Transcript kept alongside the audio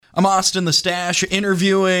I'm Austin the Stash,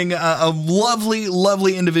 interviewing a lovely,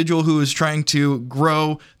 lovely individual who is trying to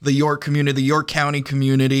grow the York community, the York County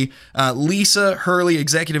community. Lisa Hurley,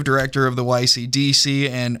 Executive Director of the Ycdc,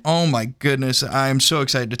 and oh my goodness, I'm so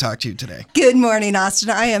excited to talk to you today. Good morning, Austin.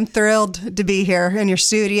 I am thrilled to be here in your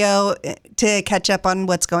studio to catch up on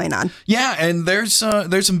what's going on. Yeah, and there's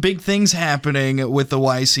some big things happening with the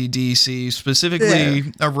Ycdc,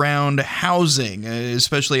 specifically around housing,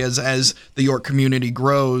 especially as the York community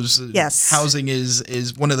grows. Yes. Housing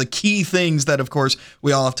is one of the key things that, of course,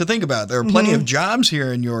 we all have to think about. There are plenty of jobs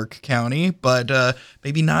here in York County, but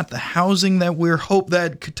maybe not the housing that we're hope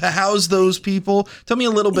that to house those people. Tell me a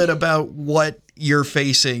little bit about what you're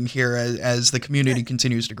facing here as the community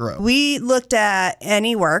continues to grow. We looked at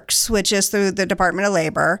AnyWorks, which is through the Department of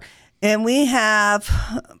Labor, and we have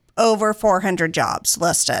over 400 jobs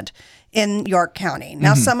listed in York County.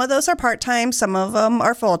 Now, some of those are part-time, some of them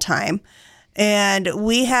are full-time. And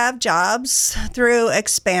we have jobs through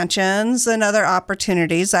expansions and other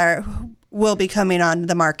opportunities that will be coming on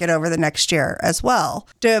the market over the next year as well.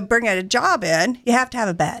 To bring a job in, you have to have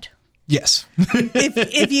a bed. Yes.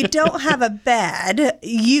 if you don't have a bed,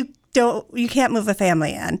 you can't move a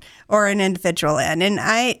family in or an individual in.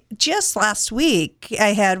 And just last week,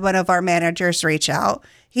 I had one of our managers reach out.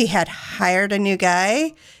 He had hired a new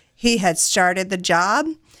guy. He had started the job.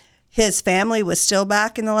 His family was still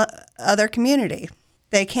back in the other community.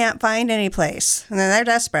 They can't find any place. And then they're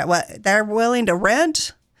desperate. They're willing to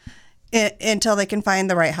rent until they can find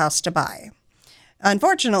the right house to buy.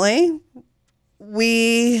 Unfortunately,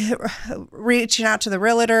 we reaching out to the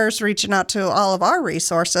realtors, reaching out to all of our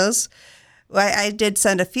resources. I did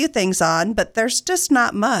send a few things on, but there's just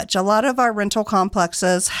not much. A lot of our rental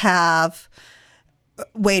complexes have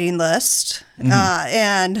waiting lists,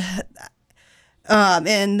 and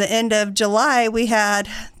in the end of July, we had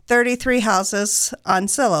 33 houses on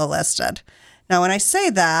Zillow listed. Now, when I say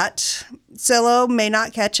that, Zillow may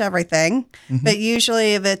not catch everything, but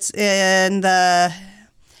usually if it's in the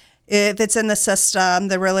system,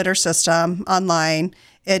 the realtor system online,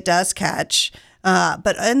 it does catch.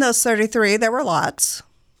 But in those 33, there were lots.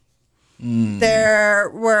 There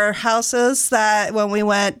were houses that when we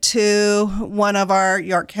went to one of our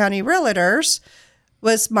York County realtors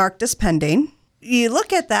was marked as pending. You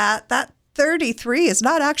look at that 33 is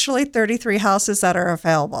not actually 33 houses that are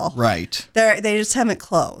available. Right. They just haven't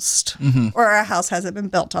closed, or a house hasn't been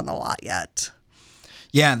built on the lot yet.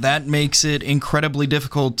 Yeah, that makes it incredibly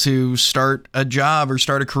difficult to start a job or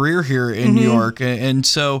start a career here in New York. And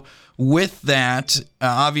so with that,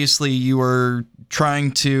 obviously you are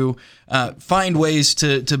trying to find ways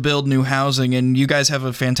to build new housing, and you guys have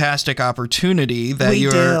a fantastic opportunity that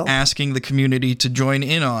you're asking the community to join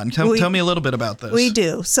in on. Tell me a little bit about this. We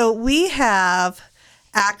do. So we have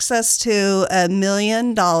access to $1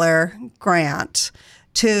 million grant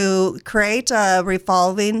to create a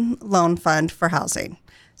revolving loan fund for housing.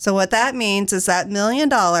 So what that means is that $1 million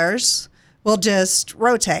will just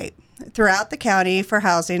rotate throughout the county for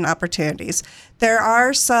housing opportunities. There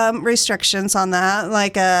are some restrictions on that,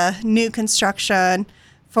 like a new construction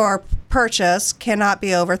for purchase cannot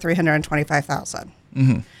be over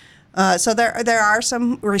 $325,000. So there are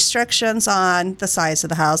some restrictions on the size of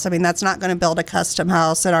the house. I mean, that's not going to build a custom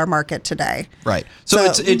house in our market today. Right. So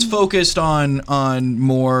it's focused on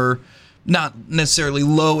more, not necessarily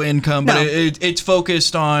low income, but it's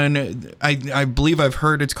focused on, I believe I've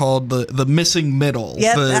heard it's called the missing middle.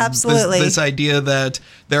 Yep, absolutely. This idea that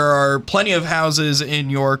there are plenty of houses in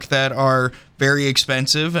York that are very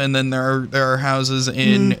expensive, and then there are houses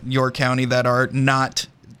in York County that are not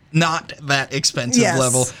that expensive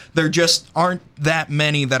level. There just aren't that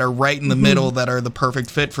many that are right in the middle that are the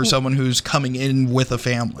perfect fit for someone who's coming in with a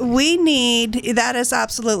family. That is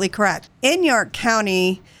absolutely correct. In York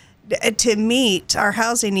County, to meet our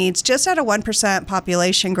housing needs, just at a 1%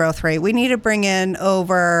 population growth rate, we need to bring in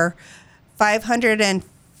over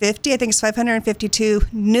 552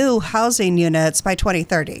 new housing units by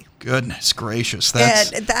 2030. Goodness gracious,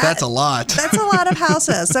 that's a lot. That's a lot of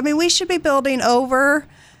houses. I mean, we should be building over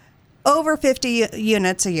 50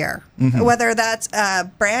 units a year, whether that's a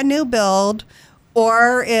brand new build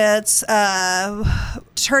or it's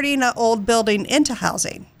turning an old building into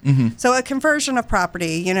housing. So a conversion of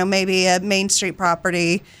property, maybe a Main Street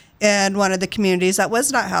property in one of the communities that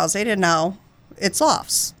was not housing, and now it's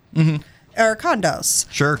lofts or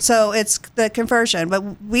condos. Sure. So it's the conversion. But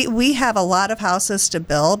we have a lot of houses to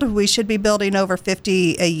build. We should be building over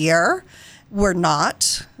 50 a year. We're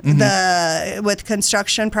not. With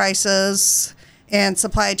construction prices and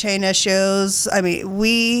supply chain issues, I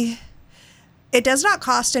mean, it does not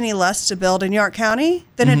cost any less to build in York County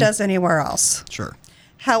than it does anywhere else. Sure.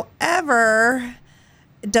 However,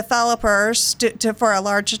 developers, for a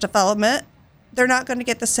large development, they're not going to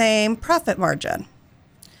get the same profit margin.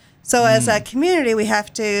 So as a community, we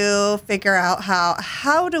have to figure out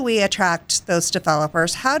how do we attract those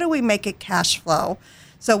developers? How do we make it cash flow?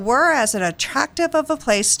 So we're as an attractive of a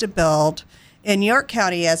place to build in York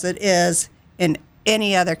County as it is in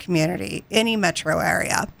any other community, any metro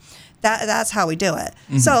area. That's how we do it.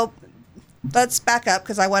 Mm-hmm. So let's back up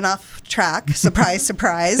because I went off track. Surprise,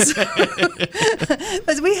 surprise.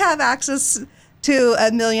 But we have access to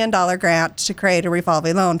 $1 million grant to create a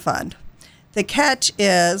revolving loan fund. The catch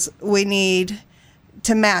is we need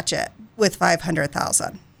to match it with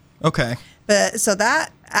 $500,000. Okay. So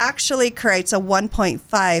that actually creates a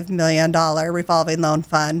 $1.5 million revolving loan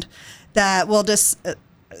fund that will just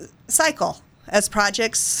cycle. As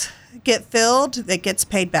projects get filled, it gets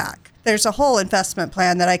paid back. There's a whole investment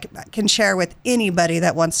plan that I can share with anybody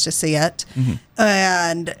that wants to see it. Mm-hmm.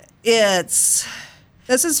 And this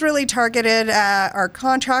is really targeted at our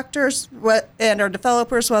contractors and our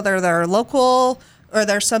developers, whether they're local or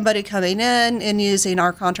there's somebody coming in and using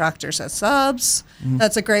our contractors as subs. Mm-hmm.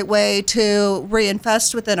 That's a great way to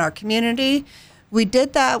reinvest within our community. We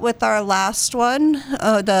did that with our last one,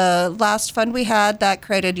 the last fund we had that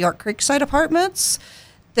created York Creekside Apartments.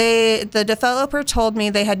 The developer told me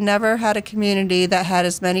they had never had a community that had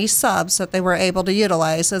as many subs that they were able to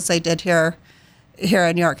utilize as they did here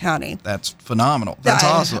in York County. That's phenomenal. That's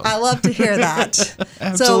awesome. I love to hear that.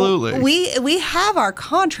 Absolutely. So we have our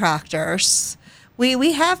contractors.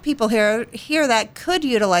 We have people here that could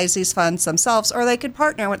utilize these funds themselves, or they could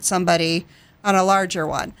partner with somebody on a larger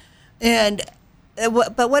one.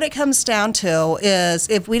 But what it comes down to is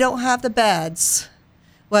if we don't have the beds,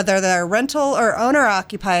 whether they're rental or owner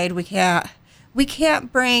occupied, we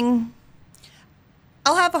can't bring.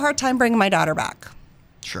 I'll have a hard time bringing my daughter back.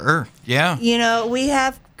 Sure. Yeah. We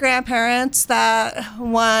have grandparents that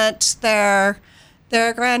want their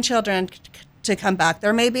grandchildren to come back.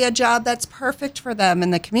 There may be a job that's perfect for them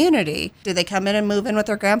in the community. Do they come in and move in with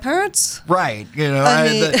their grandparents? Right.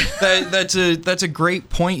 That's a great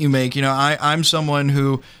point you make. I'm someone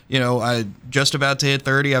who, I just about to hit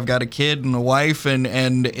 30. I've got a kid and a wife,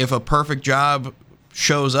 and if a perfect job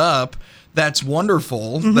shows up, that's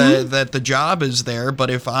wonderful. Mm-hmm. that the job is there. But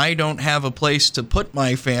if I don't have a place to put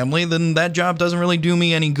my family, then that job doesn't really do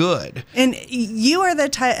me any good. And you are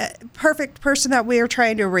the perfect person that we are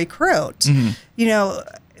trying to recruit. Mm-hmm.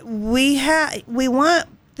 We want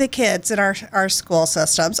the kids in our school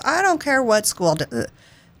systems. I don't care what school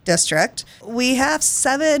district. We have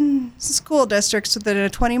 7 school districts within a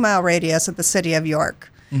 20-mile radius of the city of York.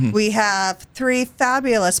 Mm-hmm. We have 3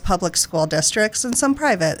 fabulous public school districts and some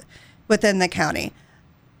private within the county.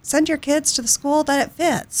 Send your kids to the school that it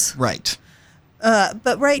fits. Right.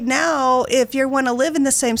 But right now, if you want to live in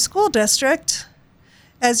the same school district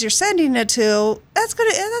as you're sending it to,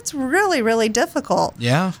 that's really, really difficult.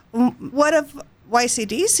 Yeah. One of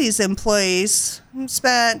Ycdc's employees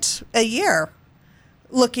spent a year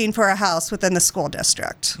looking for a house within the school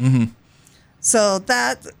district. Mm-hmm. So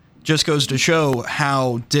that just goes to show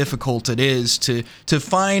how difficult it is to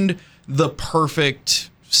find the perfect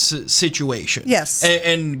situation. Yes.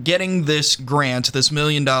 And getting this grant, this $1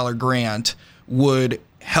 million grant, would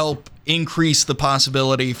help increase the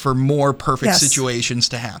possibility for more perfect situations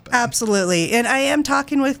to happen. Absolutely. And I am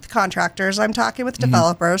talking with contractors. I'm talking with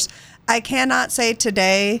developers. Mm-hmm. I cannot say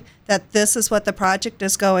today that this is what the project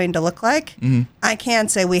is going to look like. Mm-hmm. I can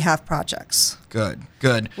say we have projects. Good.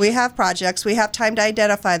 We have projects. We have time to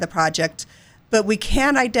identify the project, but we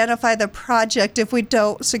can't identify the project if we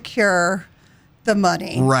don't secure the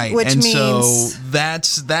money. Right. Which and means so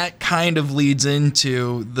that kind of leads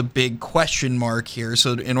into the big question mark here.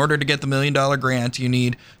 So in order to get the $1 million grant, you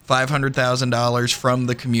need $500,000 from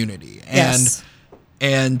the community. Yes.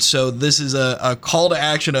 And so this is a call to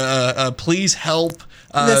action, a please help.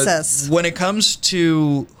 This is. When it comes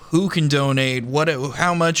to who can donate,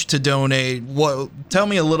 how much to donate, tell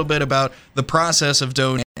me a little bit about the process of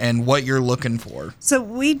donating and what you're looking for. So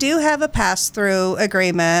we do have a pass-through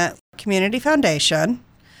agreement, Community Foundation.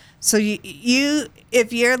 So you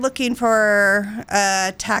if you're looking for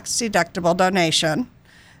a tax-deductible donation,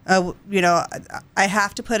 I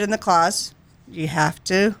have to put in the clause, you have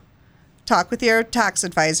to talk with your tax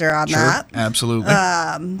advisor on that. Absolutely.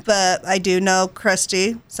 But I do know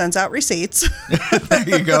Christy sends out receipts. There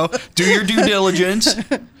you go. Do your due diligence.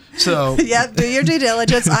 So Yep, do your due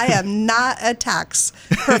diligence. I am not a tax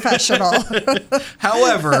professional.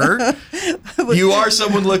 however, you are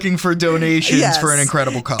someone looking for donations Yes. for an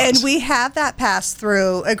incredible cause. And we have that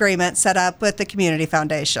pass-through agreement set up with the Community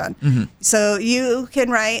Foundation. Mm-hmm. So you can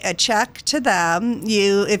write a check to them.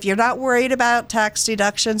 If you're not worried about tax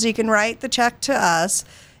deductions, you can write the check to us.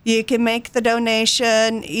 You can make the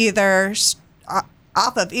donation either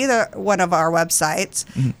off of either one of our websites.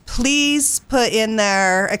 Mm-hmm. Please put in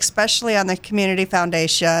there, especially on the Community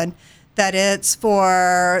Foundation, that it's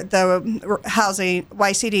for the housing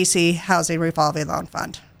Ycdc Housing Revolving Loan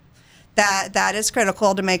Fund. That is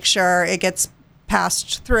critical to make sure it gets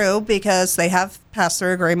passed through, because they have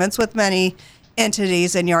pass-through agreements with many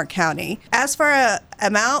entities in York County. As for an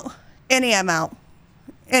amount, any amount.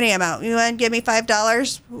 You want to give me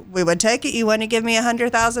 $5, we would take it. You want to give me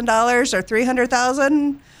 $100,000 or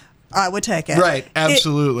 $300,000, I would take it. Right,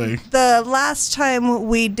 absolutely. The last time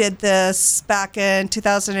we did this back in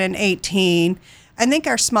 2018, I think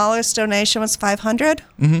our smallest donation was $500.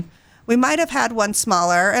 Mm-hmm. We might have had one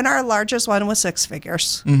smaller, and our largest one was six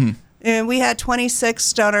figures. Mm-hmm. And we had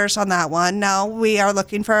 26 donors on that one. Now we are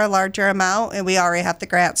looking for a larger amount, and we already have the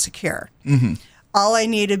grant secure. Mm-hmm. All I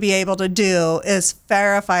need to be able to do is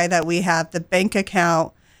verify that we have the bank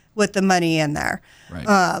account with the money in there. Right.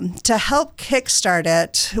 To help kickstart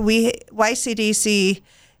it, Ycdc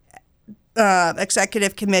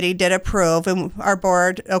executive committee did approve, and our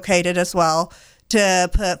board okayed it as well, to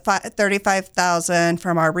put $35,000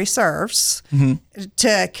 from our reserves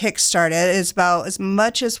to kickstart it. Is about as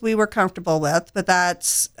much as we were comfortable with, but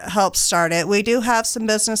that's helped start it. We do have some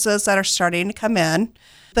businesses that are starting to come in,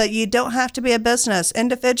 but you don't have to be a business.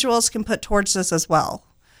 Individuals can put towards this as well.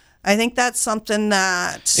 I think that's something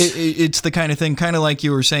that... It's the kind of thing, kind of like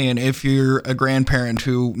you were saying, if you're a grandparent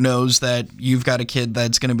who knows that you've got a kid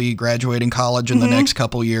that's going to be graduating college in the next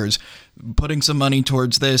couple years, putting some money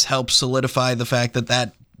towards this helps solidify the fact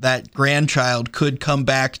that grandchild could come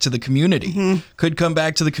back to the community,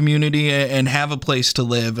 and have a place to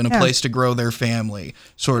live and a place to grow their family,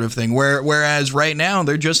 sort of thing. Whereas right now,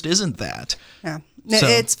 there just isn't that. Yeah. So.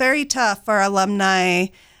 It's very tough for alumni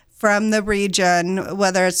from the region,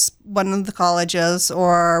 whether it's one of the colleges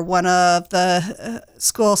or one of the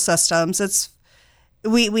school systems.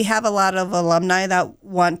 We have a lot of alumni that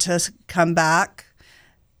want to come back,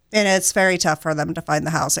 and it's very tough for them to find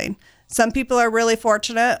the housing. Some people are really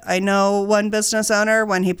fortunate. I know one business owner,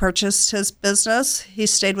 when he purchased his business, he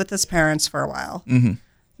stayed with his parents for a while. Mm-hmm. A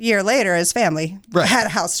year later, his family had a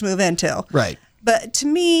house to move into. Right. But to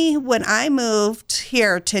me, when I moved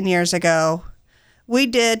here 10 years ago, we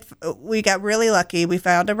got really lucky. We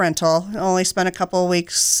found a rental, only spent a couple of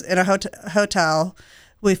weeks in a hotel.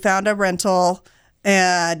 We found a rental,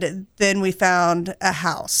 and then we found a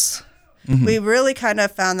house. Mm-hmm. We really kind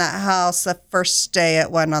of found that house the first day it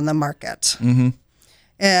went on the market. Mm-hmm.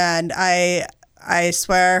 And I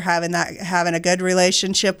swear having a good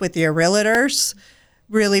relationship with your realtors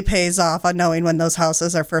really pays off on knowing when those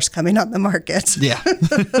houses are first coming on the market. Yeah,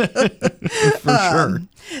 for sure.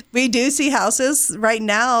 We do see houses right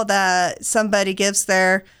now that somebody gives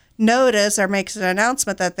their notice or makes an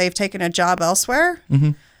announcement that they've taken a job elsewhere.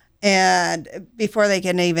 Mm-hmm. And before they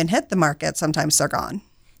can even hit the market, sometimes they're gone.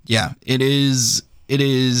 Yeah, it is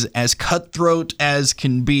as cutthroat as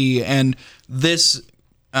can be. And this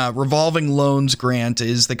revolving loans grant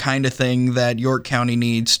is the kind of thing that York County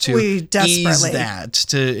needs to ease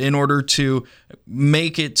that, in order to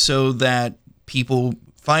make it so that people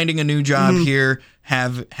finding a new job here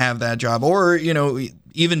have that job, or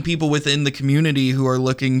even people within the community who are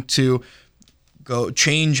looking to go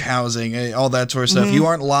change housing, all that sort of stuff. You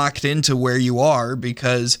aren't locked into where you are,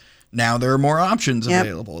 because now there are more options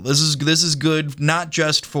available. This is good, not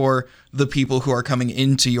just for the people who are coming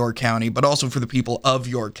into York County, but also for the people of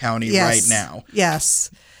York County right now.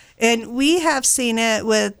 Yes. And we have seen it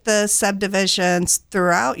with the subdivisions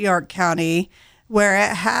throughout York County, where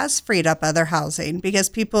it has freed up other housing because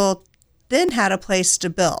people then had a place to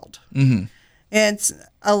build. Mm-hmm. And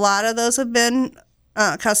a lot of those have been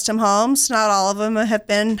custom homes. Not all of them have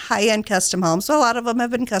been high-end custom homes. So a lot of them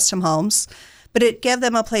have been custom homes. But it gave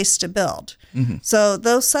them a place to build. Mm-hmm. So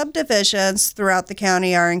those subdivisions throughout the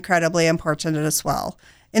county are incredibly important as well.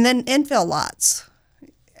 And then infill lots.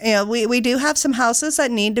 We do have some houses that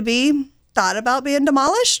need to be thought about being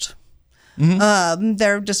demolished. Mm-hmm.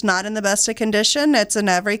 They're just not in the best of condition. It's in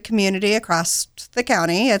every community across the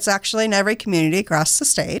county. It's actually in every community across the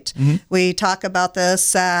state. Mm-hmm. We talk about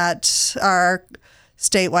this at our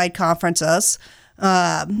statewide conferences.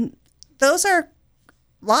 Those are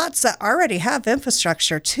lots that already have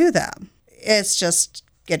infrastructure to them. It's just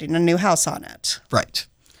getting a new house on it. Right.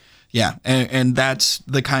 Yeah, and that's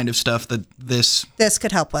the kind of stuff that this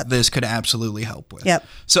could help with. This could absolutely help with. Yep.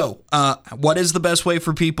 So, what is the best way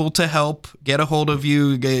for people to help get a hold of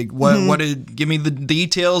you? Give me the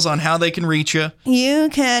details on how they can reach you. You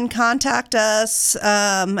can contact us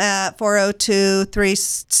at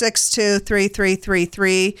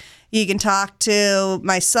 402-362-3333. You can talk to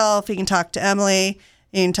myself. You can talk to Emily.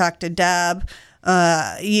 You can talk to Deb.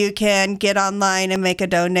 You can get online and make a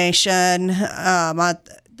donation on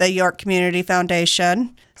the York Community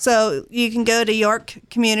Foundation. So you can go to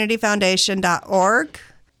yorkcommunityfoundation.org,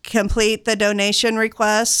 complete the donation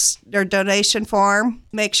request or donation form.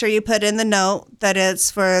 Make sure you put in the note that it's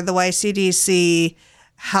for the Ycdc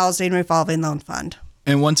Housing Revolving Loan Fund.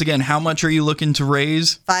 And once again, how much are you looking to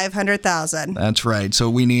raise? $500,000. That's right. So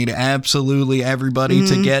we need absolutely everybody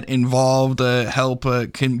to get involved, help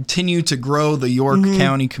continue to grow the York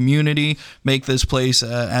County community, make this place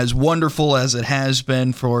as wonderful as it has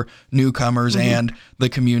been for newcomers and the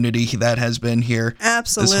community that has been here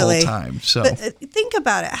this whole time. So but think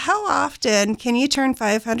about it. How often can you turn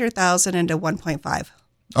 $500,000 into 1.5?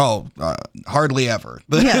 Oh, hardly ever.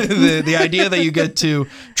 The idea that you get to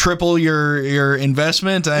triple your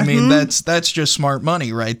investment, I mean, that's just smart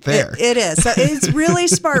money right there. It is. So it's really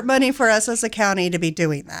smart money for us as a county to be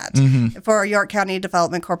doing that. For York County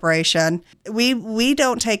Development Corporation, we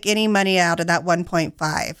don't take any money out of that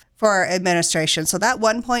 1.5 for our administration. So that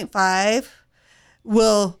 1.5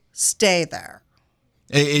 will stay there.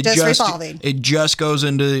 It just goes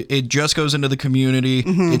into the community.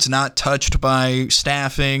 It's not touched by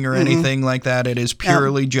staffing or anything like that. It is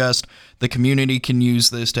purely just the community can use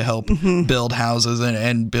this to help build houses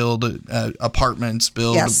and build apartments,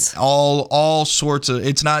 build all sorts of.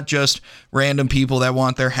 It's not just random people that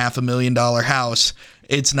want their $500,000 house.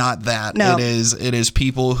 It's not that. No. It is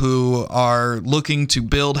people who are looking to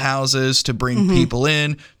build houses, to bring people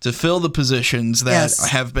in, to fill the positions that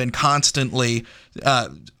have been constantly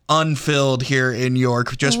unfilled here in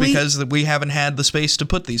York because we haven't had the space to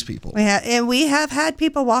put these people. We have had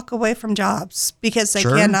people walk away from jobs because they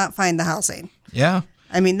cannot find the housing. Yeah.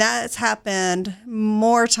 I mean, that's happened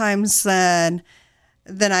more times than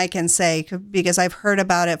I can say, because I've heard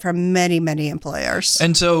about it from many, many employers.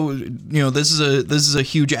 And so, this is a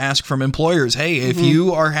huge ask from employers. Hey, if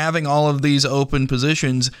you are having all of these open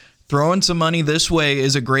positions, throwing some money this way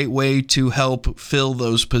is a great way to help fill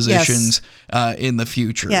those positions in the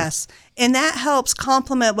future. Yes. And that helps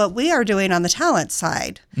complement what we are doing on the talent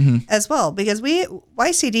side as well, because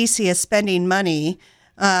YCDC is spending money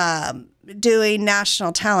doing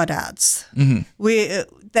national talent ads.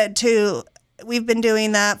 We've been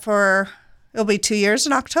doing that it'll be 2 years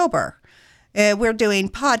in October. We're doing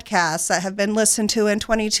podcasts that have been listened to in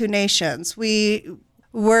 22 nations.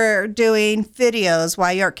 We're doing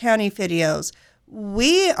videos, York County videos.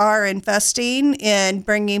 We are investing in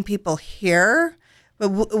bringing people here,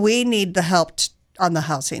 but we need the help on the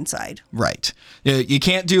housing side. Right. You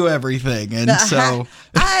can't do everything. And so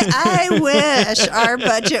I wish our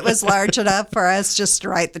budget was large enough for us just to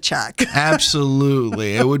write the check.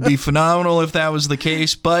 Absolutely. It would be phenomenal if that was the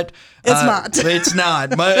case, but it's not. It's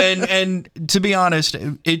not. And to be honest,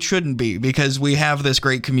 it shouldn't be, because we have this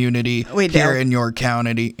great community here in York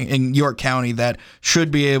County that should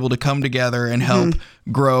be able to come together and help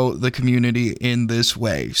grow the community in this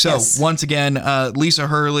way. So once again, Lisa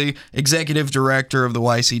Hurley, Executive Director of the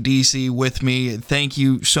Ycdc, with me. Thank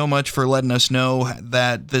you so much for letting us know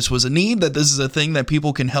that this was a need, that this is a thing that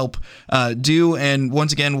people can help do. And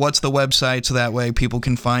once again, what's the website so that way people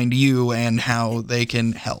can find you and how they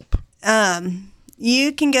can help?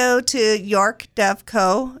 You can go to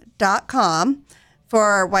yorkdevco.com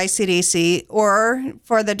for Ycdc, or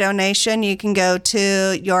for the donation, you can go to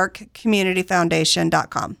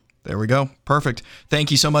yorkcommunityfoundation.com. There we go. Perfect. Thank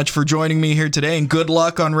you so much for joining me here today, and good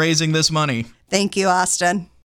luck on raising this money. Thank you, Austin.